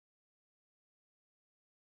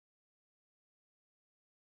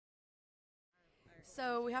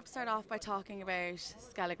So we have to start off by talking about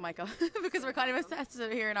Skellig Michael because we're kind of obsessed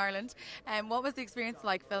with it here in Ireland. What was the experience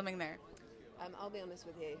like filming there? I'll be honest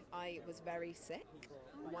with you, I was very sick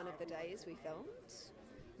one of the days we filmed.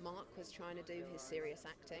 Mark was trying to do his serious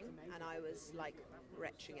acting and I was like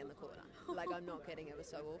retching in the corner. Like, I'm not kidding, it was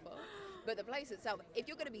so awful. But the place itself, if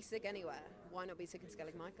you're going to be sick anywhere, why not be sick in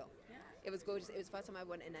Skellig Michael? Yeah. It was gorgeous. It was the first time I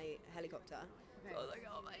went in a helicopter. Okay. So I was like,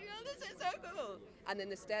 oh my god, this is so cool. And then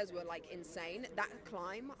the stairs were like insane. That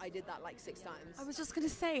climb, I did that like 6 times. I was just going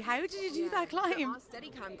to say, how did you do that climb? So our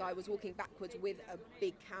Steadicam guy was walking backwards with a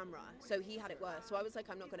big camera, so he had it worse. So I was like,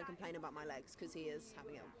 I'm not going to complain about my legs because he is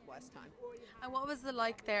having a worse time. And what was it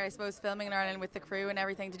like there, I suppose, filming in Ireland with the crew and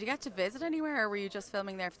everything? Did you get to visit anywhere or were you just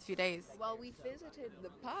filming there for a few days? Well, we visited the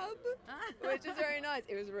pub, which is very nice.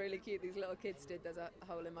 It was really cute. These little kids stood, there's a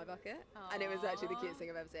hole in my bucket. Aww. And it was actually the cutest thing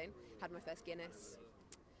I've ever seen. Had my first Guinness.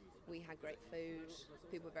 We had great food,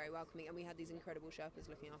 people were very welcoming, and we had these incredible Sherpas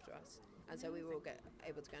looking after us. And so we were all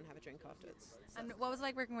able to go and have a drink afterwards. So. And what was it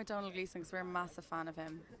like working with Donald Gleeson? Because we're a massive fan of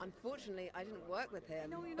him. Unfortunately, I didn't work with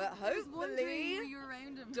him, no, but hopefully... you were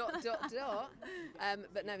around him. ...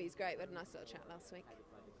 But no, he's great. We had a nice little chat last week.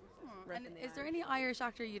 And is there any Irish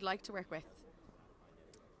actor you'd like to work with?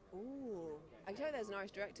 Ooh, I can tell you there's an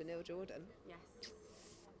Irish director, Neil Jordan. Yes.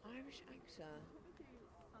 Irish actor.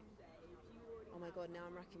 Oh my god, now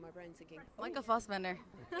I'm racking my brain thinking. Michael Fassbender.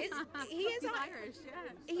 He is Irish,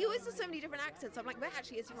 yeah. He always has so many different accents. I'm like, where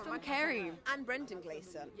actually is he from? John Kerry. And Brendan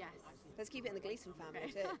Gleeson. Yes. Let's keep it in the Gleeson family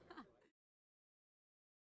too.